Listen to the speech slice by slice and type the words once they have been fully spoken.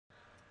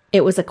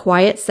It was a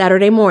quiet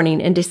Saturday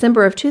morning in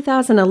December of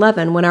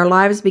 2011 when our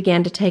lives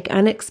began to take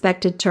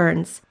unexpected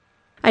turns.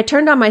 I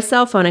turned on my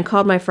cell phone and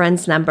called my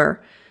friend's number.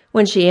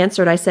 When she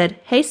answered, I said,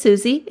 "Hey,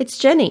 Susie, it's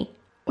Jennie."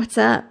 "What's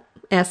up?"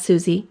 asked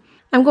Susie.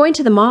 "I'm going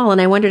to the mall and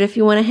I wondered if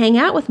you want to hang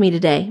out with me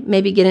today,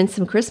 maybe get in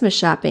some Christmas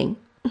shopping."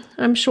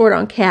 "I'm short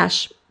on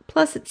cash.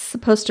 Plus, it's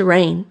supposed to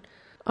rain."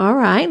 "All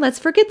right, let's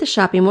forget the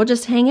shopping. We'll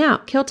just hang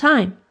out, kill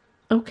time."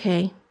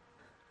 "Okay."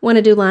 "Want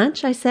to do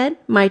lunch?" I said.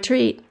 "My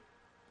treat."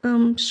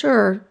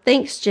 Sure.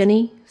 Thanks,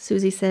 Jennie,"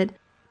 Susie said.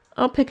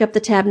 "I'll pick up the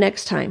tab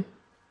next time."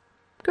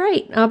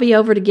 "Great. I'll be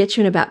over to get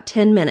you in about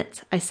 10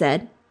 minutes, I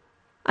said.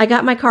 I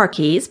got my car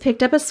keys,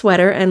 picked up a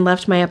sweater, and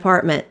left my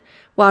apartment.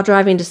 While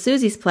driving to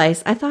Susie's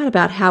place, I thought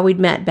about how we'd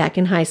met back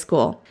in high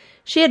school.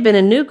 She had been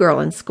a new girl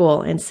in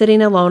school and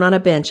sitting alone on a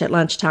bench at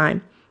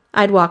lunchtime.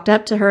 I'd walked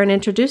up to her and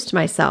introduced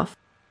myself.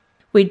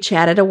 We'd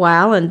chatted a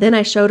while, and then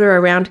I showed her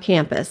around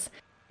campus.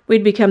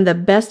 We'd become the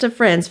best of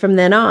friends from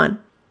then on.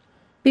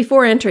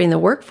 Before entering the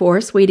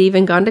workforce, we'd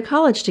even gone to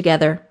college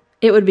together.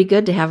 It would be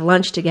good to have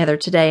lunch together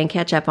today and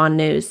catch up on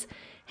news.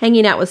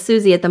 Hanging out with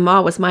Susie at the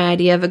mall was my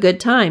idea of a good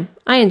time.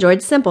 I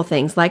enjoyed simple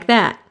things like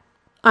that.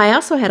 I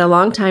also had a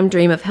long-time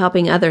dream of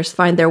helping others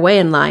find their way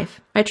in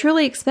life. I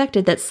truly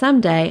expected that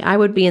someday I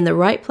would be in the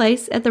right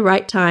place at the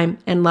right time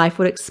and life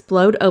would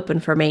explode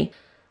open for me.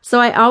 So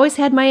I always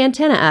had my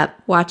antenna up,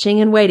 watching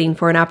and waiting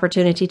for an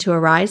opportunity to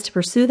arise to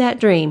pursue that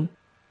dream.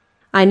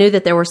 I knew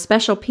that there were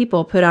special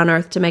people put on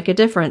earth to make a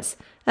difference,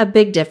 a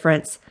big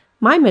difference.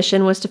 My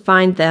mission was to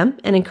find them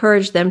and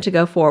encourage them to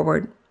go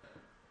forward.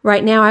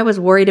 Right now I was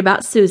worried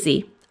about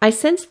Susie. I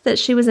sensed that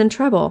she was in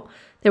trouble.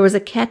 There was a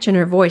catch in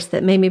her voice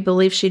that made me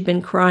believe she'd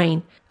been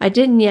crying. I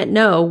didn't yet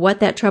know what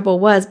that trouble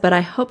was, but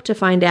I hoped to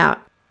find out.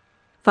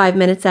 5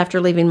 minutes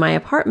after leaving my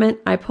apartment,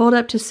 I pulled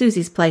up to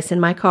Susie's place in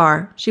my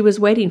car. She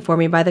was waiting for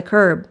me by the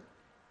curb.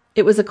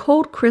 It was a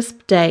cold,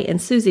 crisp day, and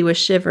Susie was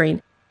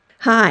shivering.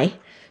 "Hi,"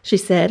 she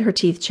said, her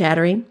teeth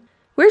chattering.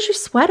 "Where's your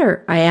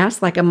sweater?" I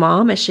asked like a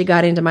mom as she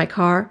got into my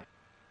car.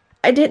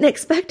 "I didn't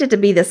expect it to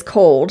be this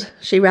cold."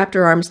 She wrapped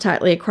her arms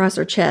tightly across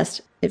her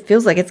chest. "It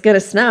feels like it's going to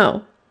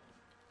snow."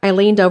 I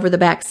leaned over the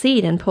back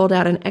seat and pulled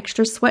out an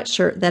extra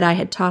sweatshirt that I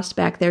had tossed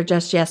back there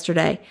just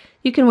yesterday.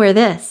 "You can wear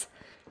this."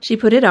 She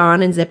put it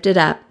on and zipped it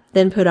up,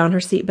 then put on her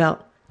seatbelt.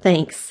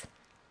 "Thanks."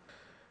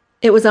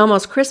 It was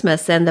almost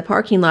Christmas and the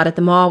parking lot at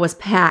the mall was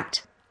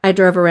packed. I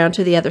drove around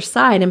to the other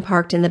side and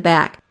parked in the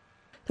back.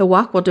 "The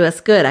walk will do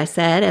us good," I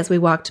said as we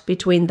walked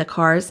between the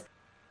cars.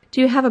 "Do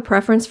you have a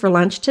preference for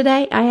lunch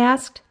today?" I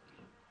asked.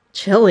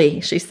 "Chili,"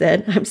 she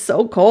said. "I'm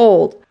so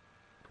cold."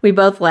 We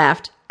both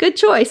laughed. "Good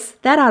choice.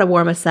 That ought to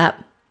warm us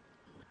up."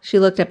 She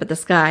looked up at the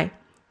sky.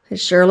 "It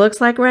sure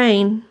looks like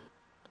rain."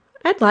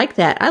 "I'd like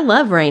that. I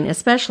love rain,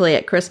 especially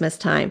at Christmas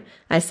time,"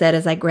 I said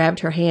as I grabbed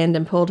her hand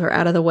and pulled her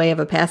out of the way of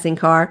a passing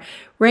car.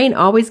 "Rain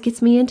always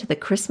gets me into the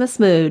Christmas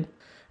mood."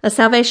 A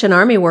Salvation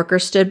Army worker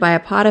stood by a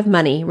pot of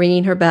money,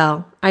 ringing her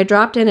bell. I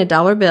dropped in a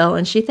 $1 bill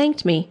and she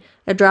thanked me.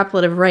 A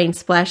droplet of rain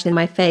splashed in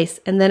my face,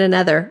 and then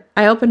another.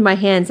 I opened my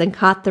hands and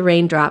caught the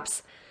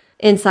raindrops.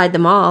 Inside the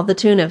mall, the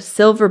tune of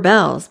Silver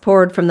Bells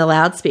poured from the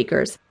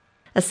loudspeakers.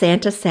 A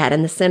Santa sat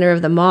in the center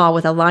of the mall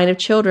with a line of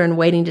children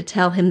waiting to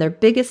tell him their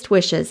biggest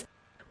wishes.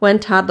 One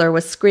toddler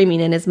was screaming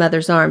in his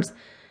mother's arms.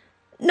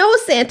 "No,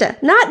 Santa,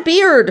 not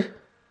beard!"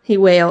 he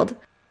wailed.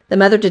 The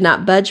mother did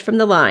not budge from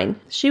the line.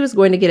 She was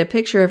going to get a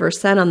picture of her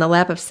son on the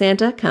lap of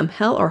Santa come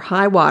hell or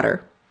high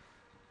water.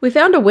 We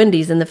found a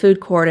Wendy's in the food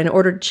court and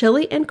ordered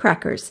chili and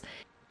crackers.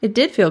 It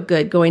did feel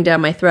good going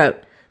down my throat.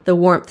 The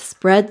warmth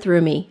spread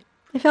through me.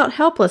 I felt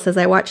helpless as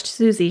I watched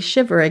Susie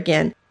shiver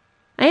again.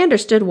 I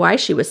understood why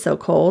she was so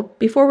cold.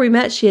 Before we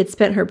met, she had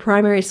spent her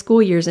primary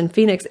school years in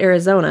Phoenix,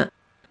 Arizona,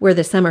 where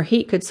the summer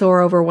heat could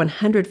soar over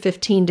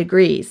 115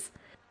 degrees.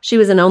 She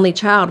was an only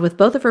child with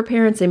both of her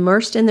parents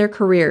immersed in their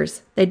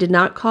careers. They did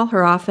not call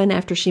her often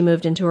after she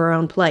moved into her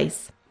own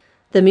place.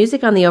 The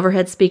music on the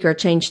overhead speaker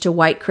changed to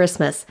White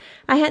Christmas.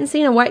 I hadn't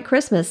seen a White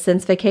Christmas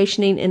since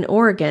vacationing in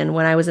Oregon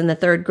when I was in the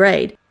 3rd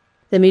grade.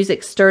 The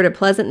music stirred a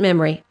pleasant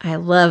memory. "I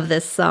love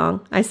this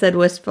song," I said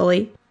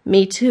wistfully.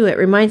 "Me too. It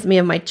reminds me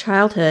of my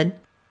childhood."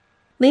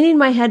 Leaning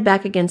my head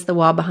back against the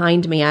wall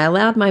behind me, I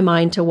allowed my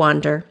mind to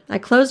wander. I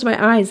closed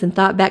my eyes and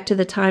thought back to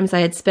the times I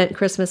had spent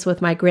Christmas with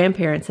my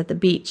grandparents at the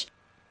beach.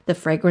 The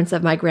fragrance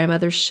of my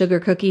grandmother's sugar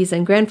cookies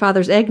and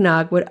grandfather's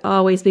eggnog would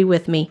always be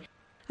with me.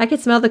 I could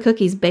smell the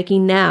cookies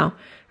baking now.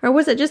 Or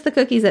was it just the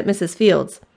cookies at Mrs. Field's?